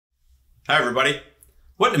Hi, everybody.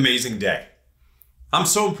 What an amazing day. I'm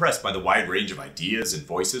so impressed by the wide range of ideas and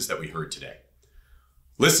voices that we heard today.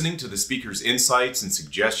 Listening to the speakers' insights and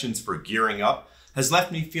suggestions for gearing up has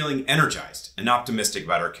left me feeling energized and optimistic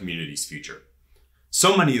about our community's future.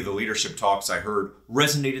 So many of the leadership talks I heard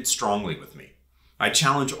resonated strongly with me. I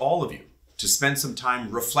challenge all of you to spend some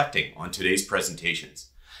time reflecting on today's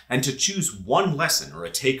presentations and to choose one lesson or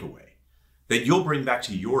a takeaway that you'll bring back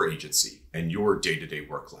to your agency and your day-to-day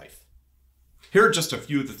work life. Here are just a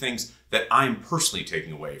few of the things that I'm personally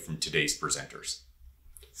taking away from today's presenters.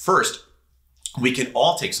 First, we can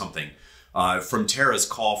all take something from Tara's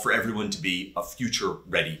call for everyone to be a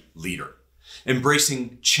future-ready leader,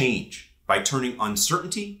 embracing change by turning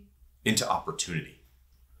uncertainty into opportunity.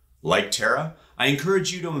 Like Tara, I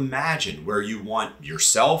encourage you to imagine where you want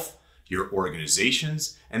yourself, your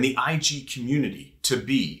organizations, and the IG community to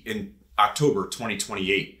be in October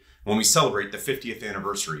 2028 when we celebrate the 50th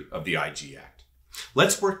anniversary of the CIGIE Act.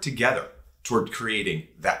 Let's work together toward creating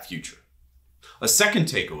that future. A second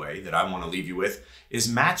takeaway that I want to leave you with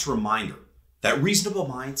is Matt's reminder that reasonable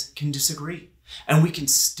minds can disagree, and we can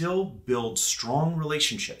still build strong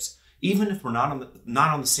relationships, even if we're not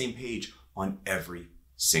on the same page on every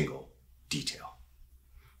single detail.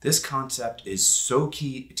 This concept is so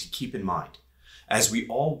key to keep in mind as we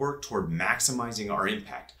all work toward maximizing our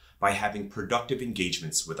impact by having productive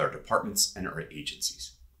engagements with our departments and our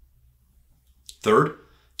agencies. Third,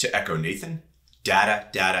 to echo Nathan, data,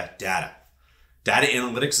 data, data. Data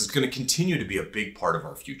analytics is going to continue to be a big part of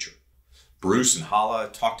our future. Bruce and Hala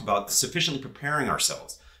talked about sufficiently preparing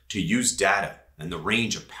ourselves to use data and the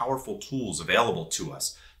range of powerful tools available to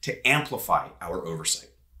us to amplify our oversight.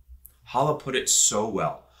 Hala put it so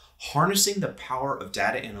well. Harnessing the power of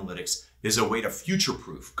data analytics is a way to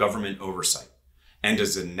future-proof government oversight and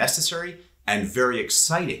is a necessary and very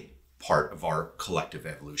exciting part of our collective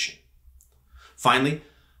evolution. Finally,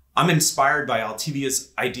 I'm inspired by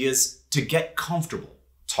Altivia's ideas to get comfortable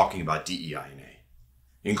talking about DEI&A,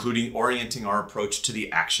 including orienting our approach to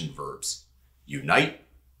the action verbs: unite,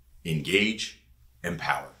 engage,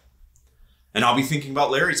 empower. And I'll be thinking about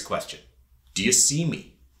Larry's question, do you see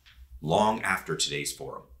me? Long after today's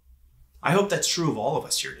forum. I hope that's true of all of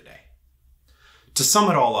us here today. To sum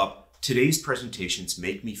it all up, today's presentations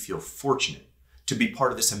make me feel fortunate to be part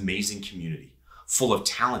of this amazing community, full of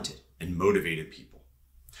talented and motivated people.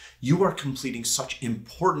 You are completing such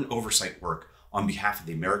important oversight work on behalf of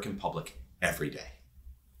the American public every day.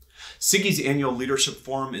 CIGIE's annual leadership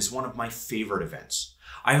forum is one of my favorite events.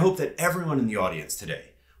 I hope that everyone in the audience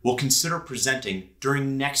today will consider presenting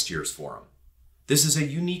during next year's forum. This is a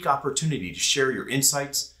unique opportunity to share your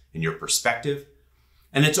insights and your perspective,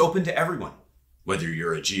 and it's open to everyone, whether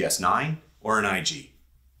you're a GS9 or an IG,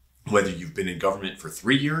 whether you've been in government for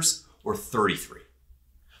 3 years or 33.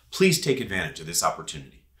 Please take advantage of this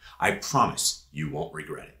opportunity. I promise you won't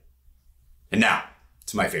regret it. And now,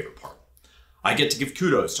 to my favorite part. I get to give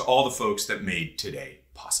kudos to all the folks that made today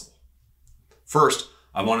possible. First,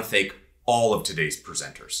 I want to thank all of today's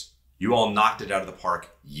presenters. You all knocked it out of the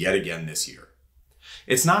park yet again this year.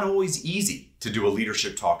 It's not always easy to do a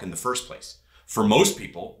leadership talk in the first place. For most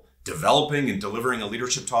people, developing and delivering a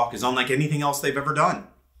leadership talk is unlike anything else they've ever done.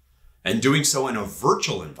 And doing so in a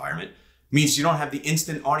virtual environment means you don't have the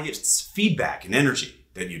instant audience feedback and energy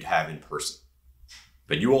that you'd have in person.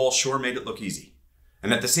 But you all sure made it look easy.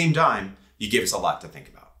 And at the same time, you gave us a lot to think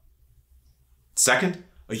about. Second,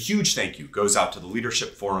 a huge thank you goes out to the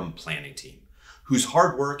Leadership Forum planning team, whose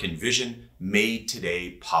hard work and vision made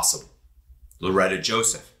today possible. Loretta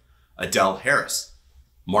Joseph, Adele Harris,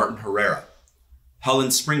 Martin Herrera, Helen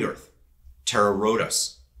Springerth, Tara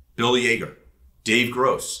Rodas, Bill Yeager, Dave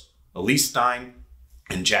Gross, Elise Stein,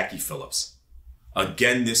 and Jackie Phillips.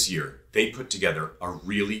 Again this year, they put together a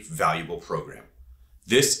really valuable program.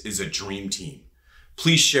 This is a dream team.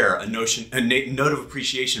 Please share a note of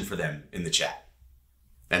appreciation for them in the chat.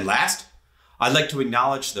 And last, I'd like to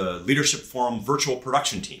acknowledge the Leadership Forum virtual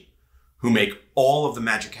production team, who make all of the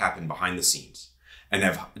magic happen behind the scenes and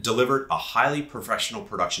have delivered a highly professional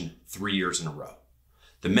production 3 years in a row.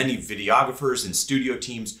 The many videographers and studio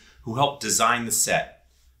teams who helped design the set,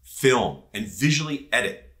 film, and visually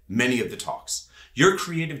edit many of the talks. Your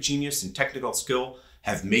creative genius and technical skill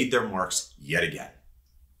have made their marks yet again.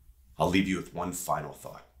 I'll leave you with one final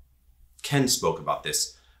thought. Ken spoke about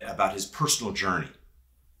this, about his personal journey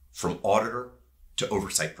from auditor to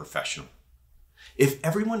oversight professional. If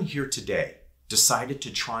everyone here today decided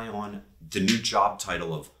to try on the new job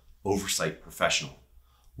title of oversight professional,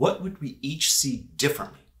 what would we each see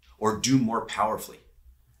differently or do more powerfully?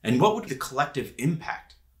 And what would the collective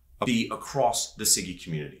impact be across the CIGIE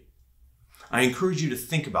community? I encourage you to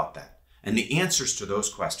think about that and the answers to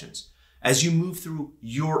those questions as you move through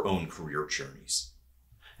your own career journeys.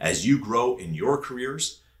 As you grow in your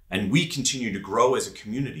careers and we continue to grow as a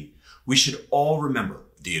community, we should all remember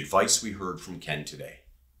the advice we heard from Ken today.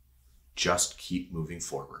 Just keep moving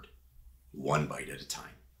forward, one bite at a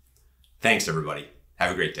time. Thanks, everybody.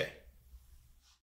 Have a great day.